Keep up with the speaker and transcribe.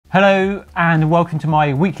Hello and welcome to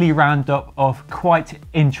my weekly roundup of quite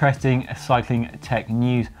interesting cycling tech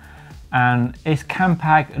news. And is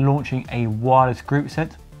Campag launching a wireless group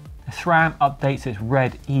set? SRAM updates its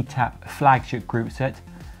Red eTap flagship group set.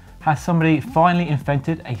 Has somebody finally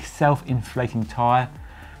invented a self-inflating tyre?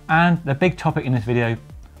 And the big topic in this video,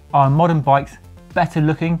 are modern bikes better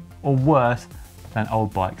looking or worse than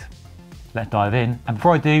old bikes? Let's dive in. And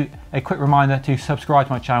before I do, a quick reminder to subscribe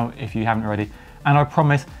to my channel if you haven't already. And I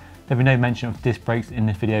promise there'll be no mention of disc brakes in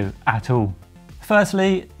this video at all.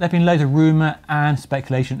 Firstly, there's been loads of rumour and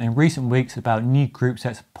speculation in recent weeks about new group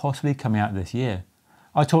sets possibly coming out this year.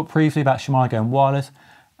 I talked previously about Shimano going wireless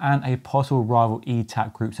and a possible rival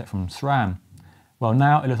eTap group set from SRAM. Well,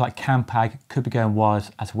 now it looks like Campag could be going wireless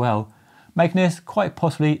as well, making this quite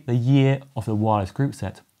possibly the year of the wireless group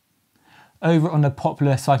set. Over on the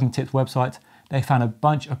popular cycling tips website, they found a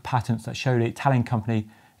bunch of patents that show the Italian company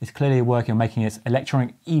is clearly working on making its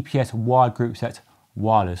electronic EPS wired group set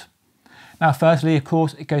wireless. Now, firstly, of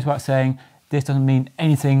course, it goes without saying, this doesn't mean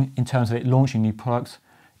anything in terms of it launching new products.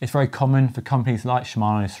 It's very common for companies like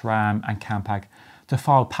Shimano, SRAM and Campag to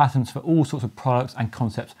file patents for all sorts of products and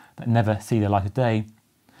concepts that never see the light of day.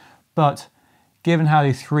 But given how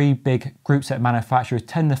these three big group set manufacturers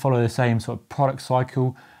tend to follow the same sort of product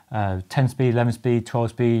cycle, 10 speed, 11 speed, 12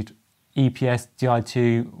 speed, EPS,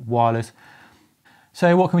 Di2, wireless.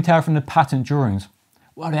 So what can we tell from the patent drawings?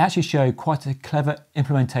 Well, they actually show quite a clever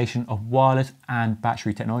implementation of wireless and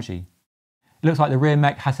battery technology. It looks like the rear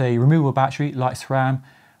mech has a removable battery like SRAM,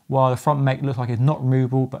 while the front mech looks like it's not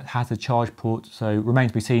removable but has a charge port, so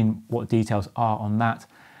remains to be seen what details are on that.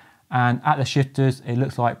 And at the shifters, it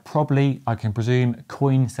looks like probably, I can presume,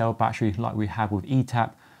 coin cell battery like we have with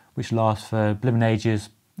eTap, which lasts for blimmin' ages,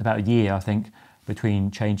 about a year I think,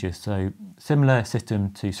 between changes. So similar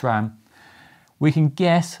system to SRAM. We can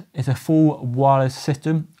guess it's a full wireless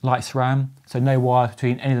system like SRAM, so no wires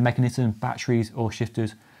between any of the mechanisms, batteries or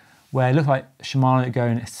shifters, where it looks like Shimano are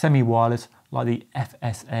going semi-wireless like the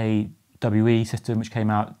FSA WE system which came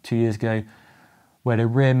out 2 years ago, where the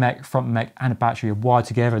rear mech, front mech and the battery are wired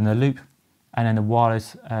together in the loop, and then the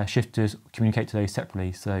wireless shifters communicate to those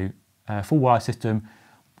separately. So a full wireless system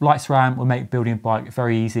like SRAM will make building a bike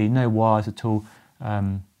very easy, no wires at all,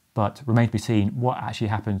 but remains to be seen what actually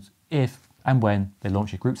happens if and when they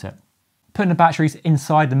launch a group set. Putting the batteries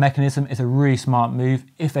inside the mechanism is a really smart move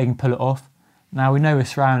if they can pull it off. Now we know with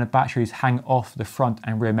SRAM the batteries hang off the front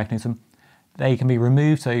and rear mechanism. They can be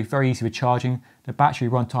removed, so very easy for charging. The battery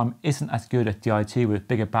runtime isn't as good as Di2 with a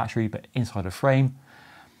bigger battery but inside the frame.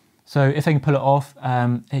 So if they can pull it off,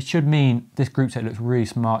 it should mean this group set looks really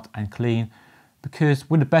smart and clean, because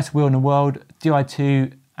with the best wheel in the world,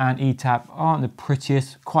 Di2 and eTap aren't the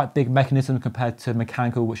prettiest, quite big mechanisms compared to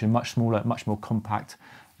mechanical, which are much smaller, much more compact,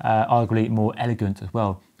 arguably more elegant as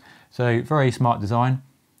well. So very smart design.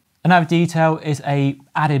 Another detail is a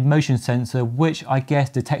added motion sensor, which I guess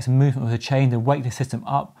detects the movement of the chain to wake the system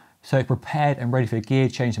up, so it's prepared and ready for a gear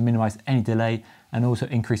change to minimize any delay and also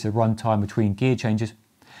increase the runtime between gear changes.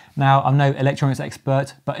 Now, I'm no electronics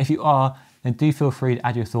expert, but if you are, then do feel free to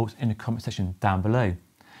add your thoughts in the comment section down below.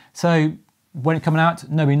 So when it's coming out,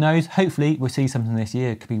 nobody knows. Hopefully we'll see something this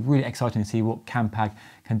year. It could be really exciting to see what Campag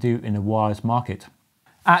can do in the wireless market.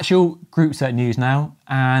 Actual group set news now,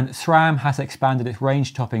 and SRAM has expanded its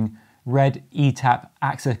range-topping Red eTap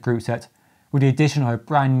Access group set with the addition of a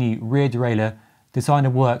brand new rear derailleur designed to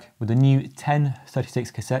work with the new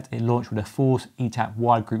 1036 cassette it launched with a Force eTap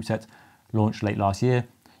wide group set launched late last year.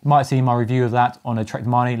 You might have seen my review of that on the Trek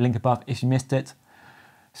Money, link above if you missed it.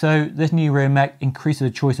 So this new rear mech increases the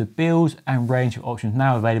choice of builds and range of options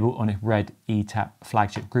now available on its Red eTap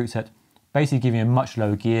flagship group set, basically giving you a much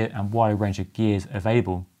lower gear and wider range of gears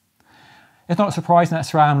available. It's not surprising that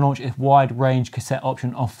SRAM launched its wide range cassette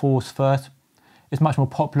option on Force first. It's much more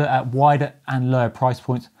popular at wider and lower price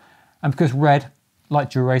points, and because Red,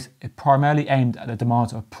 like Dual Race, is primarily aimed at the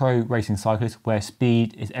demands of pro racing cyclists where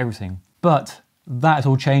speed is everything. But that is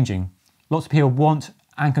all changing. Lots of people want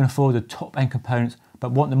and can afford the top end components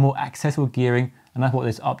but want the more accessible gearing, and that's what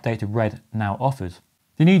this updated Red now offers.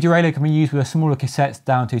 The new derailleur can be used with a smaller cassettes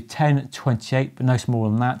down to 1028, but no smaller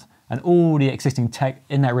than that, and all the existing tech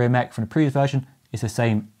in that rear mech from the previous version is the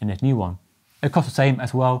same in this new one. It costs the same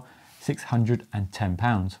as well,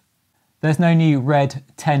 £610. There's no new Red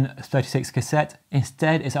 1036 cassette,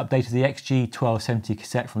 instead it's updated the XG1270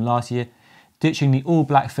 cassette from last year, ditching the all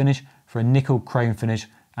black finish for a nickel chrome finish,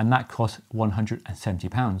 and that costs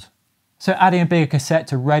 £170. So adding a bigger cassette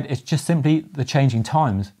to Red is just simply the changing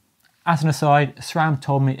times. As an aside, SRAM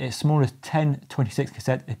told me its smallest 1026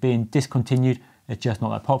 cassette is being discontinued, it's just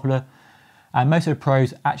not that popular. And most of the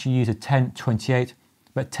pros actually use a 1028,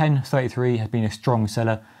 but 1033 has been a strong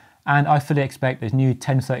seller, and I fully expect this new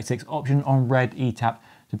 1036 option on Red eTap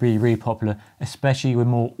to be really popular, especially with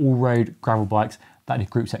more all-road gravel bikes that the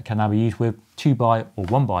group set can now be used with 2x or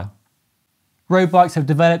 1x. Road bikes have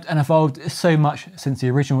developed and evolved so much since the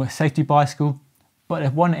original safety bicycle, but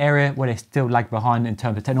there's one area where they still lag behind in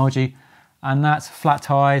terms of technology, and that's flat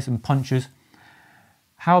tyres and punctures.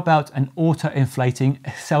 How about an auto-inflating,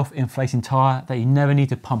 self-inflating tyre that you never need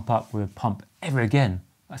to pump up with a pump ever again?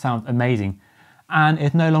 That sounds amazing. And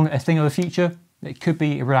it's no longer a thing of the future, it could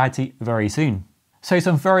be a reality very soon. So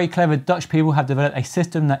some very clever Dutch people have developed a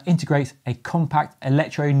system that integrates a compact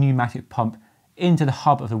electro-pneumatic pump into the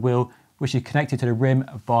hub of the wheel, which is connected to the rim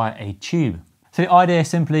via a tube. So the idea is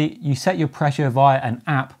simply, you set your pressure via an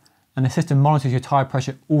app and the system monitors your tyre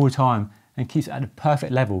pressure all the time and keeps it at the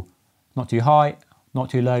perfect level. Not too high,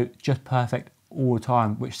 not too low, just perfect all the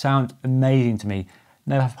time, which sounds amazing to me.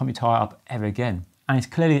 Never have to pump your tyre up ever again. And it's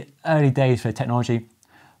clearly early days for the technology,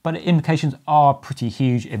 but the implications are pretty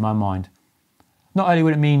huge in my mind. Not only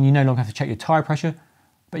would it mean you no longer have to check your tyre pressure,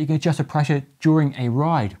 but you can adjust the pressure during a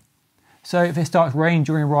ride. So if it starts raining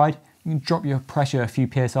during a ride, you can drop your pressure a few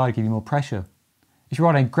PSI to give you more pressure. If you're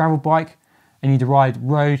riding a gravel bike and you need to ride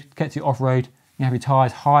road to get to your off-road, you have your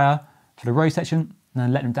tyres higher to the road section and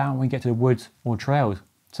then let them down when you get to the woods or trails.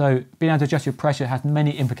 So being able to adjust your pressure has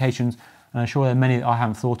many implications, and I'm sure there are many that I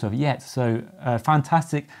haven't thought of yet. So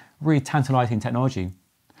fantastic, really tantalising technology.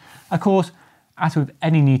 Of course, as with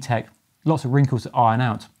any new tech, lots of wrinkles to iron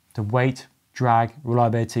out: the weight, drag,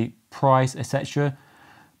 reliability, price, etc.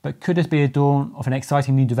 But could this be a dawn of an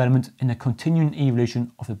exciting new development in the continuing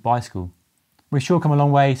evolution of the bicycle? We've sure come a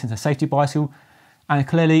long way since a safety bicycle, and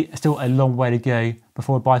clearly still a long way to go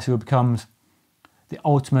before a bicycle becomes the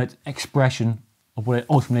ultimate expression of what it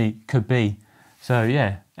ultimately could be. So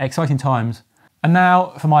yeah, exciting times. And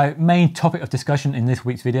now for my main topic of discussion in this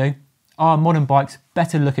week's video: are modern bikes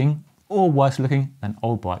better looking or worse looking than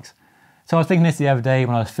old bikes? So I was thinking this the other day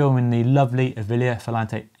when I was filming the lovely Avilia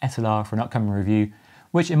Volante SLR for an upcoming review,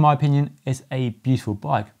 which in my opinion is a beautiful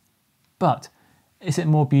bike. But is it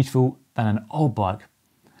more beautiful than an old bike?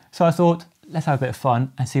 So I thought, let's have a bit of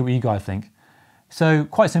fun and see what you guys think. So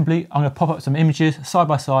quite simply, I'm going to pop up some images side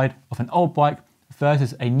by side of an old bike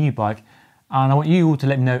versus a new bike, and I want you all to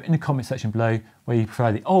let me know in the comment section below whether you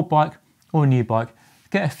prefer the old bike or a new bike, to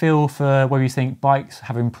get a feel for whether you think bikes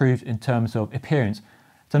have improved in terms of appearance.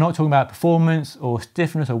 So I'm not talking about performance or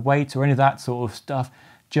stiffness or weight or any of that sort of stuff,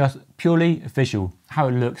 just purely visual, how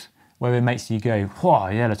it looks, whether it makes you go, wow,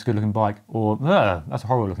 yeah, that's a good looking bike, or that's a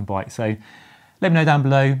horrible looking bike. So let me know down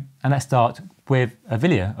below, and let's start with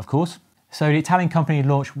Avilia, of course. So the Italian company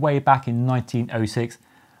launched way back in 1906,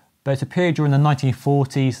 but it's a period during the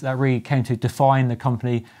 1940s that really came to define the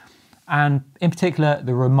company, and in particular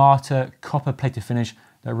the Romata copper plated finish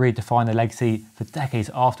that really defined their legacy for decades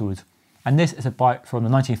afterwards. And this is a bike from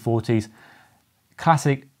the 1940s,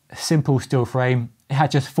 classic simple steel frame. It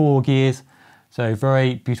had just 4 gears, so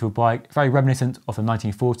very beautiful bike, very reminiscent of the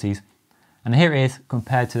 1940s. And here it is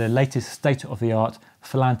compared to the latest state-of-the-art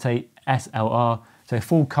Volante SLR, so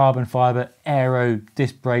full carbon fibre, aero,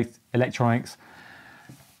 disc brakes, electronics.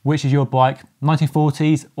 Which is your bike,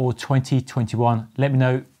 1940s or 2021? Let me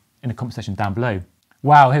know in the comment section down below.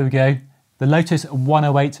 Wow, here we go. The Lotus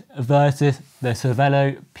 108 versus the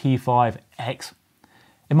Cervelo P5X.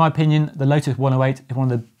 In my opinion, the Lotus 108 is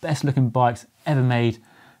one of the best looking bikes ever made.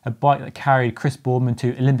 A bike that carried Chris Boardman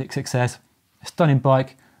to Olympic success. A stunning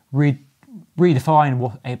bike, redefined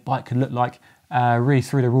what a bike could look like. Really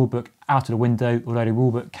threw the rulebook out of the window, although the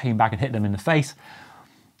rulebook came back and hit them in the face.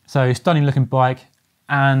 So stunning looking bike.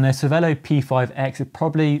 And the Cervelo P5X is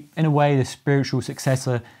probably, in a way, the spiritual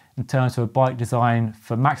successor in terms of a bike design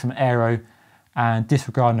for maximum aero and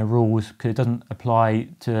disregarding the rules, because it doesn't apply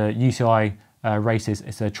to UCI races.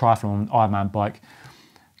 It's a triathlon Ironman bike.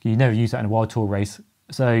 You never use that in a World Tour race.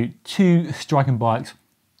 So 2 striking bikes.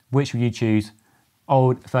 Which would you choose?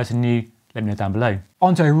 Old versus new? Let me know down below.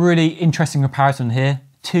 On to a really interesting comparison here.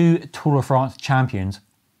 2 Tour de France champions.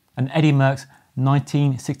 An Eddy Merckx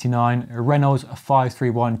 1969 Reynolds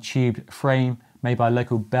 531 tubed frame made by a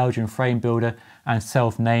local Belgian frame builder and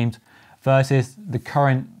self-named, versus the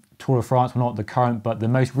current Tour de France, well not the current but the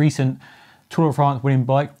most recent Tour de France winning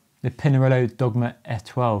bike, the Pinarello Dogma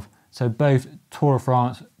F12. So both Tour de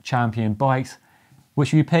France champion bikes.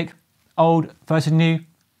 Which will you pick? Old versus new?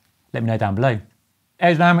 Let me know down below.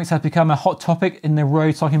 Aerodynamics has become a hot topic in the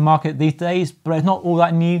road cycling market these days, but it's not all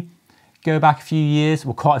that new. Go back a few years,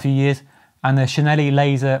 well quite a few years, and the Chanelli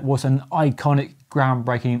Laser was an iconic,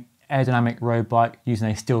 groundbreaking aerodynamic road bike using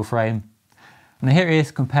a steel frame. And here it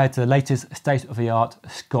is compared to the latest state-of-the-art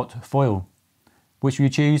Scott foil. Which will you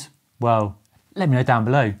choose? Well, let me know down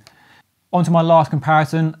below. On to my last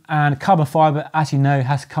comparison, and carbon fibre, as you know,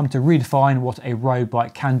 has come to redefine what a road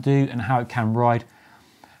bike can do and how it can ride.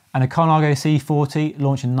 And the Campagnolo C40,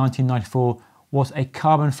 launched in 1994, was a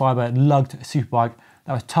carbon fibre lugged superbike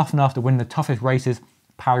that was tough enough to win the toughest races,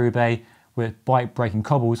 Paris-Roubaix, with bike-breaking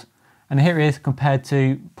cobbles. And here it is compared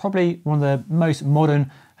to probably one of the most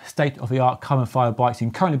modern, state-of-the-art carbon fibre bikes you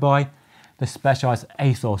can currently buy, the Specialized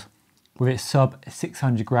Ethos, with its sub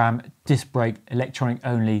 600 gram disc brake electronic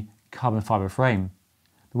only carbon fibre frame.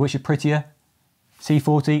 But which is prettier?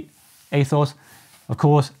 C40, Ethos? Of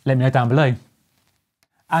course, let me know down below.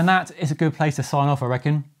 And that is a good place to sign off, I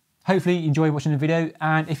reckon. Hopefully you enjoyed watching the video,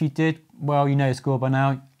 and if you did, well, you know the score by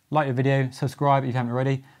now. Like the video, subscribe if you haven't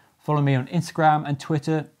already. Follow me on Instagram and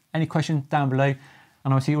Twitter. Any questions down below,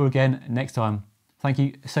 and I'll see you all again next time. Thank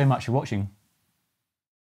you so much for watching.